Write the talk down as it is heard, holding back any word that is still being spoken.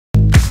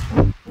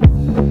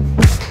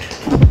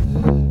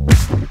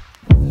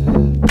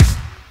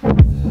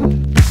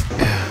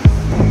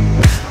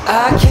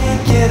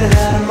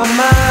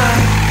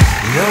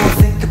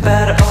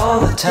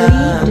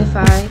time.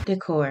 Defy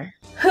decor.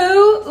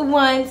 Who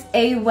wants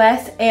a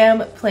West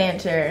Elm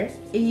planter?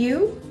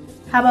 You?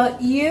 How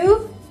about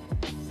you?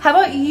 How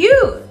about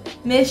you,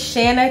 Miss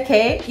Shanna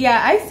K?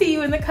 Yeah, I see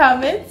you in the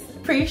comments.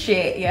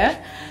 Appreciate ya.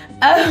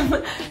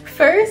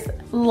 First,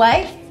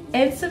 like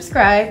and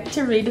subscribe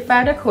to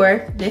Redefine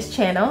Decor, this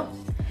channel.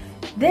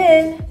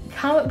 Then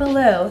comment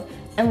below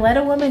and let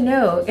a woman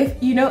know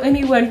if you know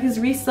anyone who's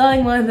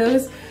reselling one of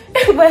those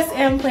West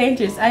Elm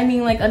planters. I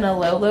mean, like on a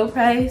low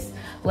price,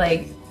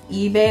 like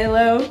eBay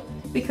low,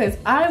 because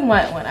I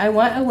want one. I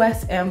want a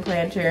West Elm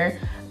planter,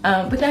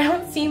 but I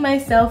don't see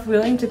myself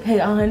willing to pay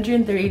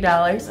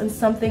 $130 on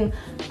something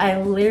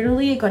I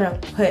literally gonna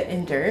put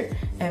in dirt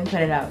and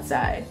put it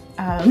outside.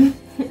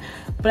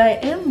 But I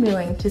am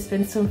willing to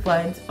spend some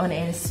funds on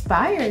an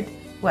inspired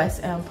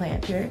West Elm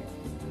planter,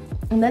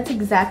 and that's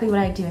exactly what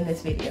I do in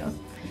this video.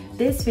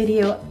 This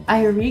video,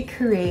 I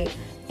recreate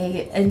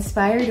a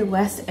inspired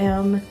West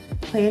Elm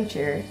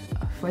planter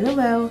for the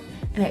low,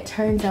 and it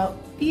turns out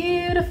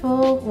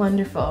beautiful,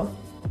 wonderful.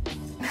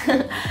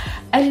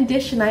 In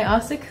addition, I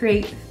also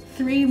create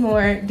 3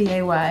 more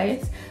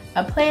DIYs: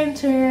 a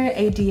planter,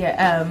 a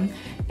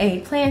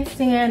plant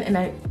stand, and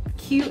a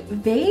cute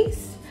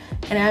vase.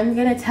 And I'm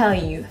gonna tell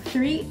you,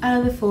 3 out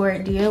of the 4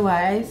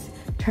 DIYs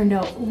turned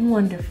out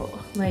wonderful.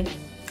 Like,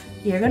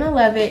 you're gonna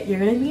love it, you're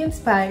gonna be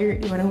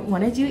inspired, you're gonna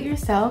wanna do it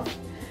yourself.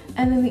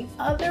 And then the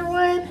other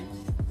one,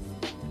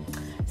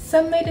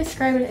 some may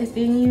describe it as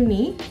being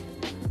unique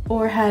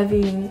or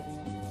having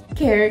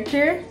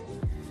character,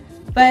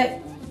 but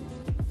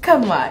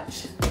come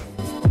watch.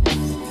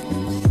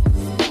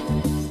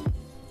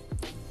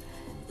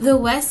 The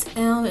West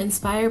Elm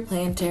Inspired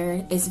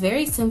Planter is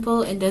very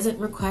simple and doesn't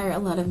require a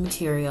lot of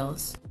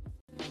materials.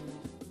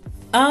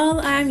 All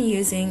I'm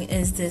using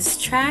is this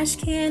trash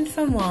can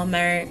from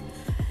Walmart,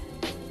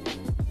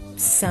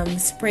 some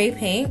spray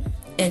paint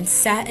in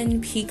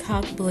satin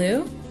peacock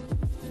blue,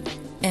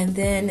 and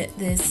then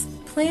this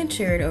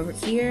planter over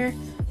here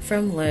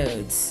from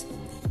Lowe's.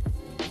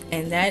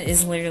 And that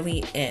is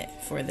literally it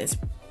for this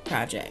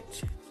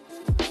project.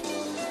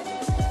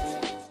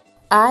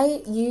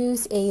 I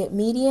use a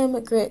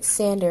medium grit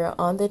sander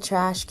on the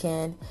trash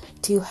can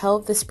to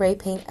help the spray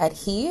paint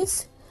adhere.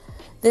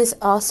 This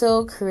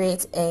also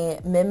creates a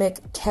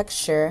mimic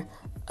texture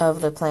of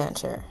the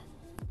planter.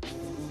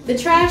 The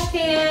trash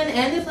can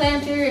and the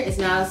planter is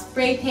now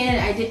spray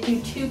painted. I did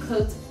do 2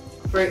 coats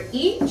for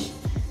each,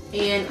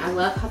 and I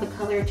love how the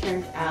color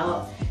turned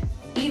out.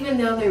 Even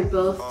though they're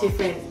both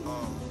different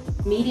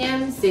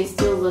mediums, they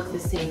still look the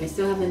same. They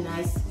still have a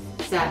nice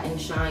satin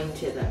shine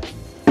to them.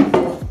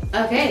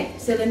 Okay,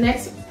 so the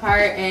next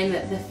part and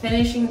the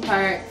finishing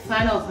part,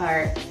 final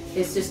part,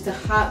 is just to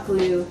hot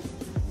glue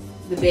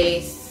the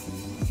base,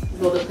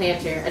 well, the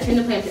planter. I turned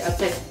the planter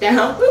upside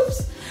down.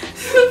 Oops,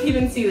 you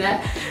didn't see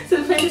that. So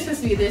the planter's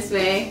supposed to be this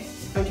way.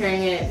 I'm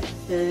turning it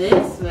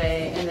this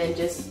way and then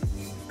just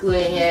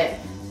holding it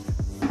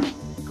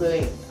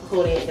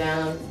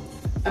down.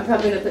 I'm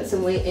probably gonna put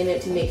some weight in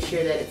it to make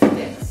sure that it's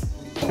fixed.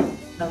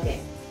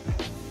 Okay.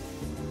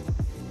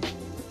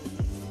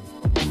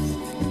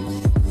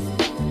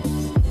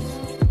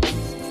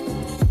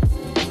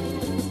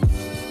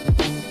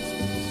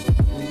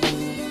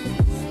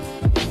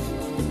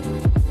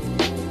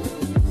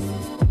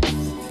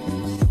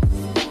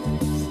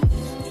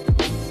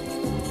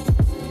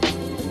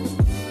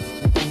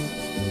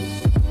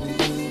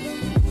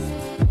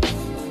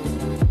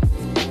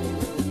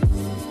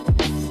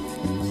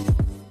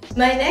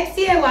 My next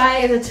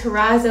DIY is a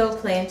Terrazzo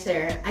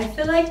planter. I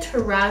feel like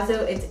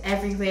Terrazzo is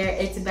everywhere.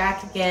 It's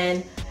back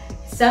again.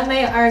 Some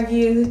may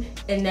argue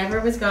it never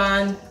was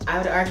gone. I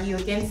would argue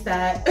against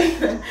that.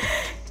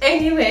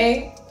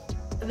 Anyway,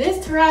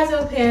 this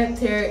Terrazzo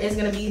planter is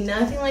gonna be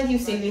nothing like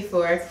you've seen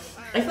before.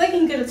 I feel like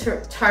you can go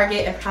to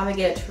Target and probably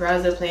get a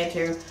Terrazzo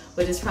planter,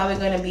 which is probably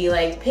gonna be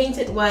like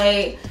painted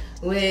white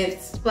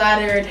with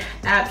splattered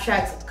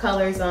abstract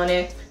colors on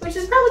it, which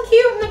is probably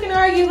cute. I'm not gonna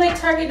argue, like,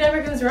 Target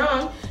never goes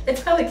wrong. It's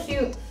probably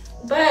cute.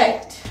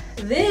 But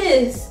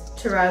this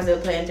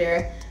Terrazzo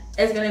planter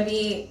is gonna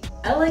be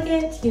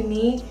elegant,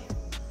 unique,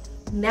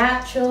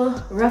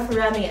 natural, rough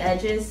around the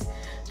edges,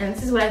 and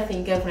this is what I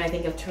think of when I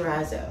think of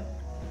Terrazzo.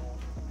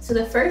 So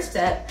the first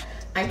step,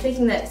 I'm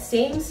taking that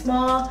same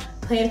small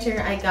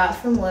planter I got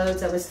from Lowe's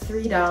that was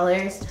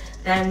 $3,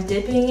 and I'm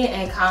dipping it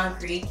in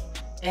concrete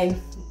and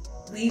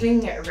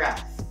leaving it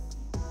rough.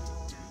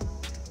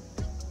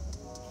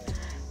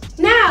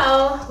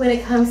 Now, when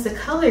it comes to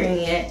coloring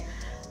it,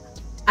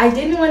 I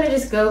didn't want to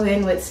just go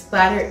in with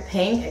splattered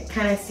paint. It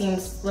kind of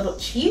seems a little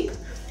cheap.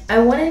 I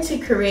wanted to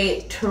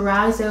create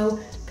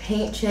Terrazzo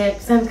paint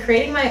chips. I'm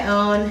creating my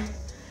own.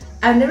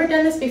 I've never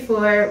done this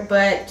before,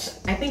 but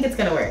I think it's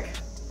gonna work.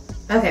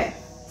 Okay,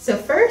 so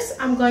first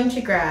I'm going to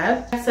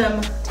grab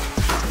some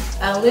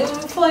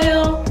aluminum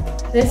foil,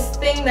 this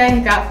thing that I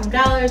got from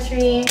Dollar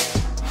Tree,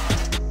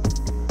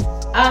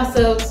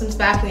 also some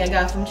spackling I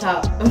got from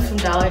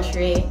Dollar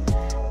Tree,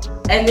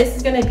 and this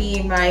is gonna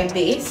be my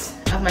base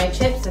of my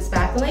chips, the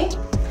spackling.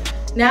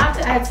 Now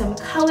to add some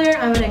color,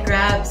 I'm gonna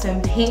grab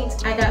some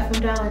paint I got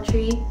from Dollar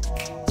Tree.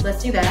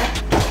 Let's do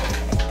that.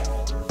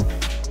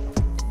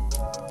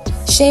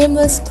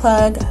 Shameless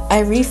plug,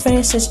 I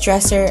refinished this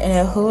dresser and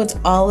it holds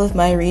all of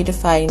my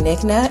redefined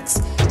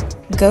knickknacks.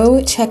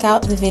 Go check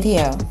out the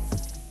video.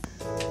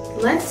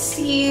 Let's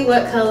see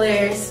what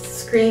colors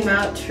scream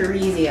out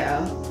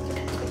Terrazzo.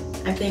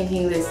 I'm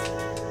thinking this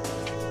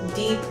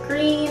deep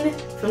green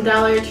from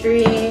Dollar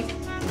Tree.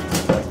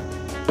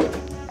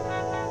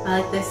 I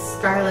like this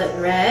scarlet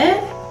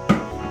red.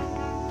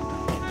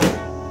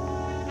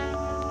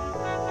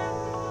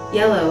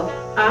 Yellow,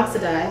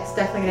 oxidized,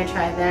 definitely gonna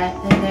try that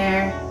in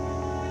there.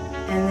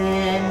 And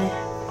then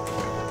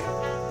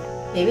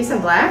maybe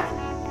some black?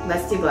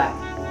 Let's do black.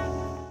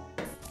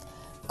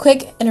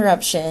 Quick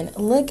interruption.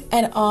 Look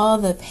at all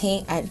the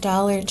paint at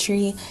Dollar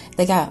Tree.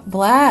 They got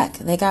black,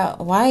 they got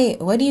white.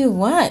 What do you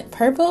want?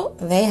 Purple?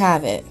 They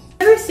have it.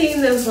 Ever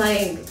seen those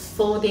like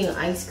folding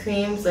ice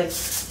creams? Like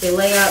they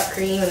lay out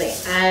cream and they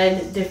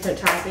add different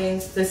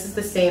toppings. This is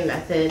the same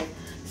method.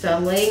 So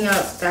I'm laying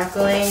out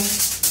spackling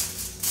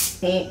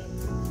paint.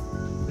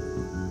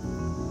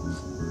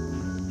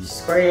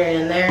 Squirt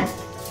it in there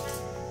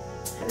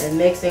and then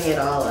mixing it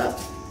all up.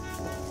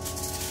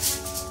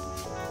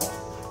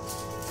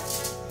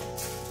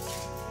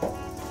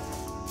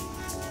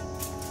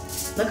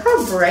 Look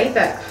how bright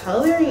that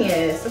coloring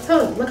is.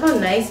 Look how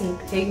nice and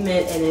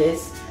pigment it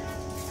is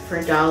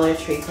for Dollar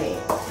Tree paint.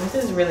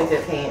 This is really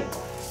good paint.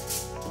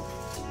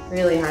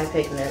 Really high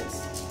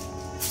pigments.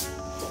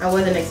 I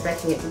wasn't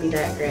expecting it to be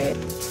that great.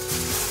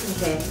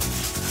 Okay.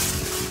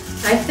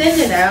 I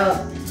thinned it out,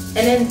 and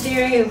in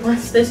theory,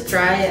 once this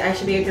dries, I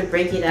should be able to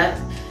break it up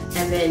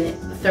and then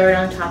throw it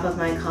on top of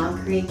my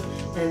concrete,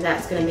 and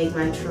that's gonna make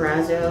my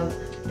Terrazzo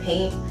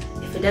paint.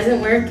 If it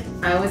doesn't work,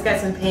 I always got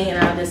some paint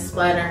and I'll just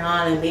splatter it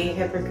on and be a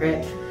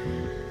hypocrite.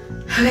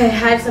 Okay, I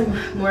had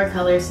some more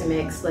colors to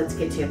mix. Let's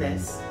get to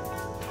this.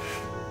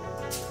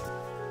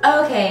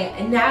 Okay,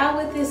 and now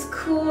with this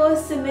cool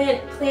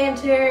cement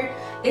planter,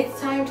 it's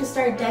time to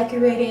start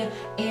decorating,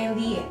 and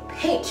the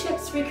paint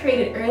chips we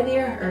created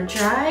earlier are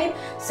dried.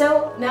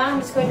 So now I'm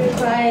just going to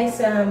apply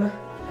some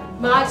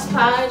Mod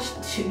Podge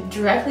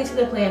directly to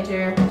the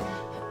planter,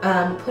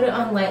 put it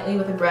on lightly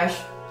with a brush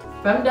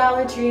from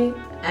Dollar Tree,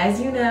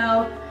 as you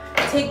know.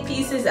 Take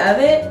pieces of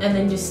it and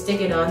then just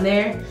stick it on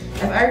there.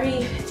 I've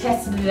already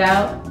tested it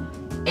out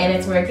and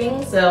it's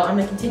working, so I'm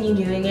gonna continue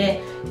doing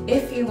it.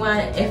 If you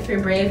want, if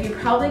you're brave, you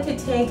probably could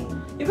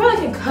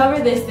cover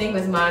this thing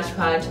with Mod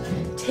Podge.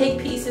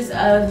 Take pieces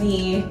of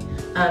the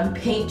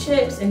paint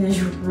chips and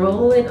just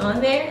roll it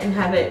on there and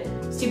have it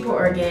super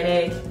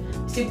organic,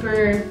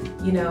 super,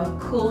 you know,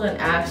 cool and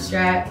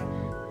abstract.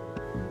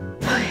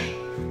 Okay,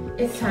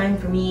 it's time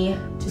for me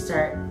to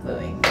start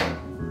gluing.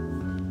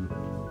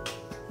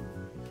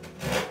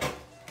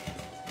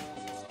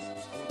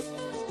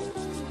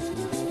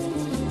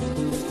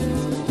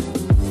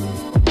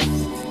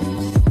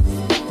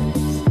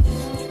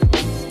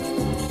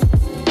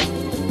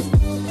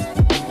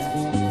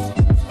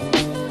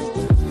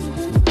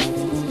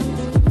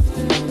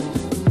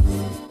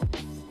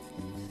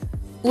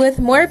 With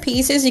more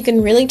pieces, you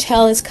can really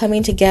tell it's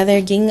coming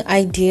together, getting an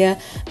idea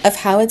of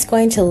how it's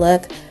going to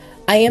look.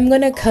 I am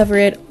going to cover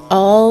it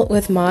all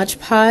with Mod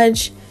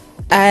Podge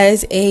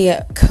as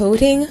a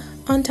coating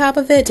on top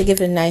of it to give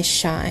it a nice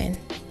shine.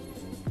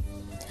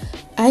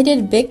 I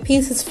did big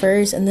pieces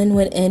first and then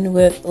went in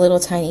with little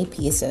tiny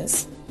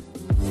pieces.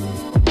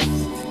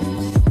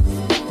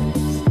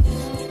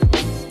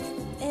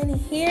 And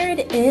here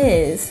it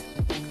is.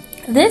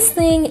 This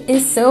thing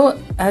is so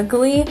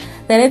ugly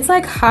that it's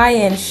like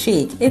high-end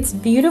chic. It's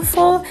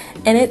beautiful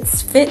and it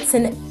fits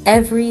in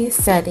every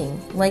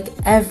setting, like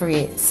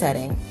every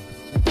setting.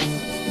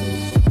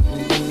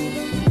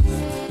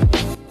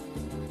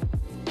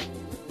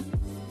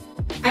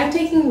 I'm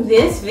taking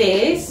this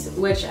vase,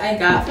 which I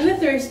got from the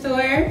thrift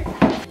store,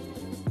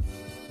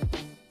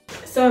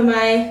 some of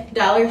my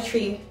Dollar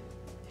Tree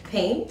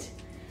paint,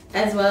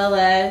 as well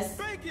as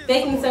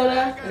baking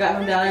soda I got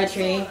from Dollar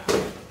Tree.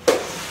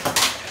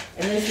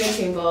 And this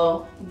mixing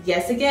bowl,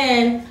 yes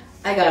again,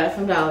 I got it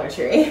from Dollar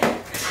Tree.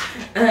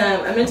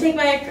 I'm gonna take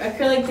my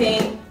acrylic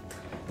paint,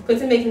 put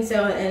some baking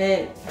soda in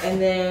it, and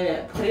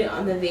then put it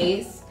on the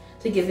vase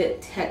to give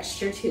it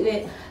texture to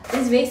it.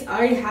 This vase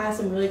already has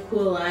some really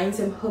cool lines,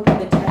 so I'm hoping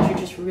the texture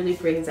just really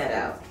brings that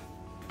out.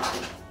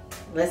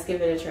 Let's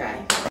give it a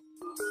try.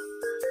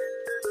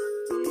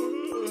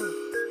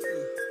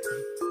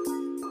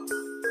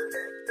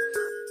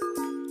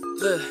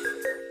 Look,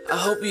 I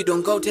hope you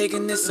don't go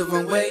taking this the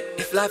wrong way.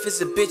 If life is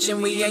a bitch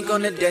and we ain't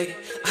gonna date,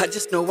 I I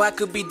just know I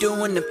could be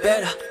doing it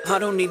better. I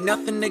don't need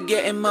nothing to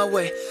get in my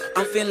way.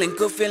 I'm feeling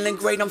good, feeling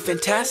great, I'm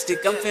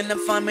fantastic. I'm feeling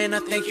fine, man, I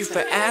thank you for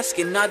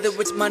asking. Either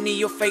it's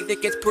money or fate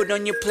that gets put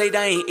on your plate.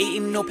 I ain't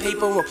eating no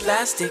paper or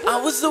plastic.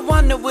 I was the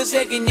one that was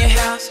egging your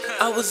house.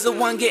 I was the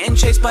one getting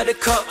chased by the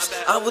cops.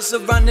 I was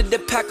around the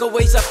pack,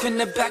 always up in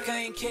the back. I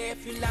ain't care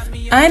if you like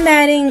me. I'm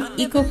adding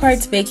equal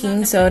parts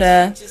baking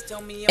soda.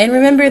 And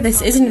remember,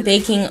 this isn't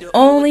baking,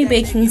 only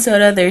baking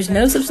soda. There's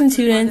no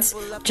substituents,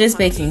 just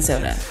baking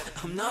soda.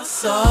 I'm not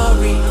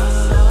sorry.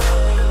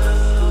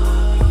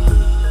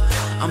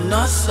 I'm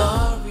not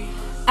sorry.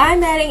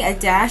 I'm adding a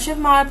dash of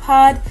Mod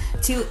Podge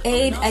to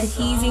aid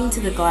adhesing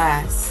to the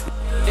glass.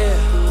 Yeah.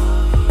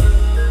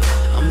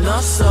 I'm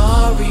not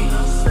sorry.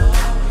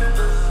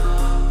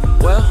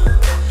 Well,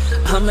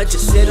 I'ma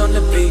just sit on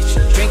the beach,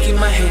 drinking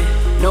my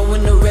hand,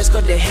 knowing the rest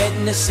got their head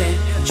in the sand.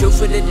 Chill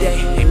for the day,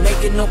 ain't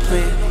making no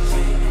plan.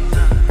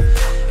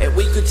 And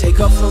we could take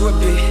off for a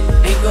bit,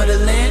 ain't gotta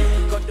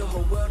land. Got the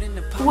whole world in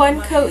the palm.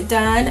 One coat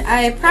done.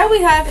 I probably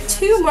have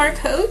 2 more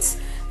coats,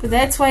 but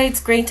that's why it's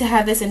great to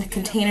have this in a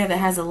container that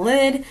has a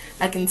lid.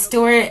 I can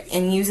store it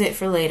and use it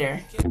for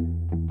later.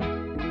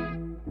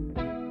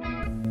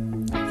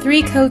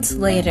 3 coats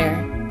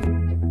later.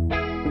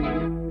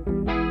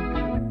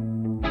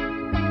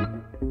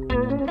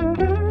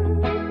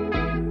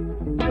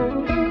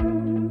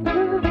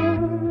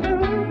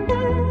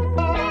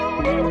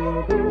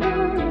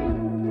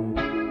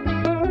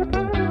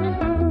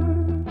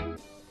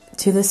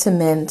 To the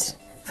cement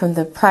from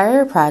the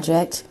prior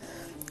project,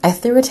 I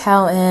threw a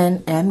towel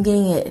in and I'm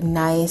getting it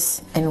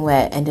nice and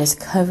wet and just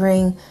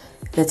covering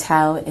the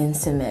towel in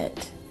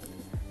cement.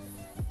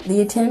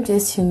 The attempt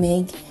is to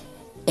make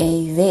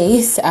a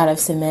vase out of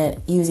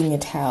cement using a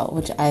towel,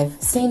 which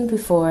I've seen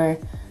before,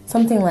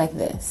 something like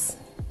this.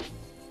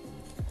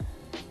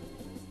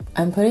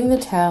 I'm putting the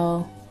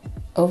towel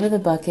over the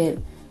bucket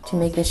to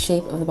make the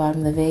shape of the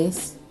bottom of the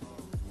vase,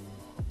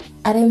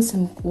 adding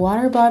some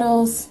water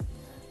bottles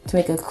to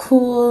make a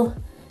cool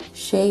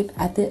shape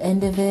at the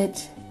end of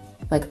it,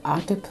 like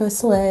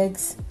octopus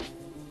legs,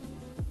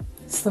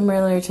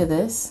 similar to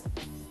this.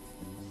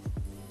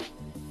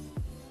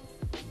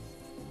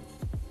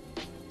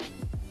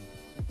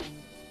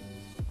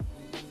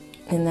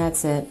 And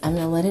that's it. I'm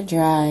gonna let it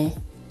dry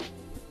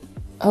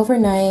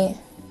overnight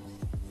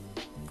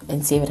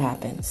and see what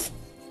happens.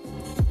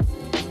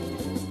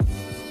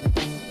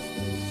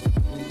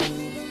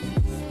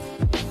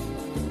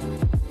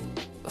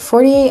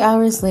 "48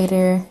 hours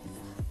later,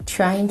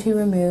 trying to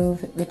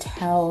remove the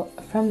towel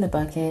from the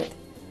bucket,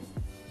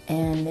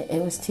 and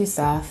it was too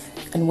soft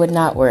and would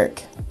not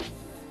work.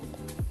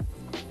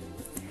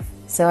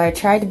 So I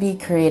tried to be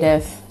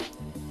creative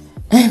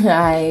and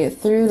I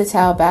threw the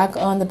towel back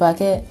on the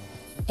bucket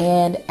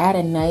and add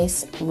a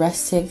nice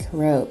rustic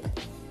rope.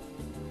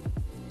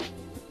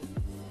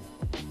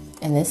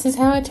 And this is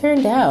how it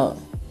turned out.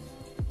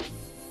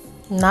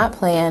 Not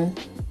planned,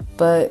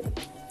 but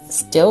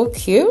still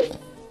cute.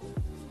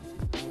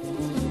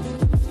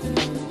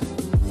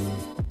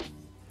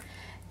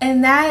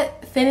 And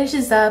that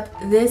finishes up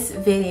this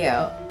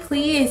video.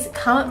 Please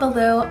comment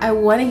below. I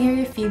want to hear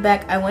your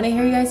feedback. I want to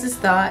hear you guys'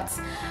 thoughts.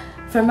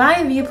 From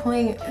my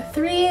viewpoint,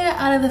 3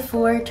 out of the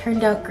 4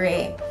 turned out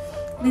great.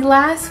 The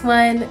last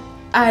one,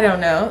 I don't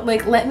know,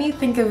 like let me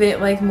think of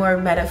it like more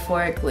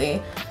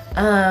metaphorically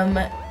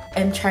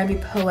and try to be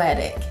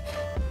poetic.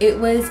 It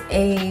was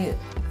a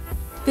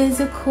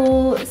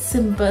physical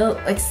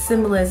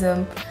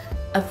symbolism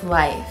of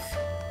life.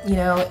 You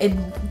know, it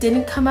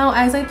didn't come out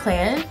as I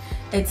planned.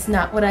 It's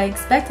not what I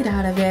expected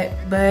out of it,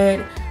 but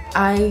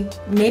I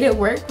made it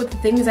work with the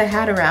things I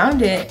had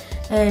around it.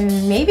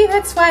 And maybe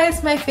that's why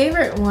it's my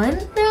favorite one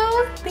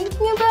now,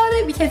 thinking about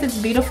it, because it's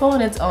beautiful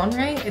in its own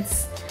right.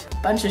 It's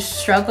a bunch of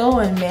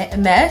struggle and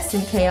mess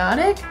and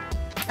chaotic.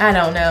 I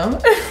don't know.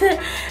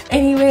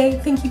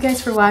 Anyway, thank you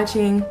guys for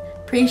watching.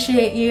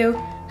 Appreciate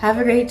you. Have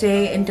a great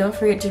day, and don't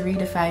forget to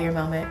redefine your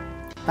moment.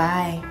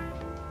 Bye.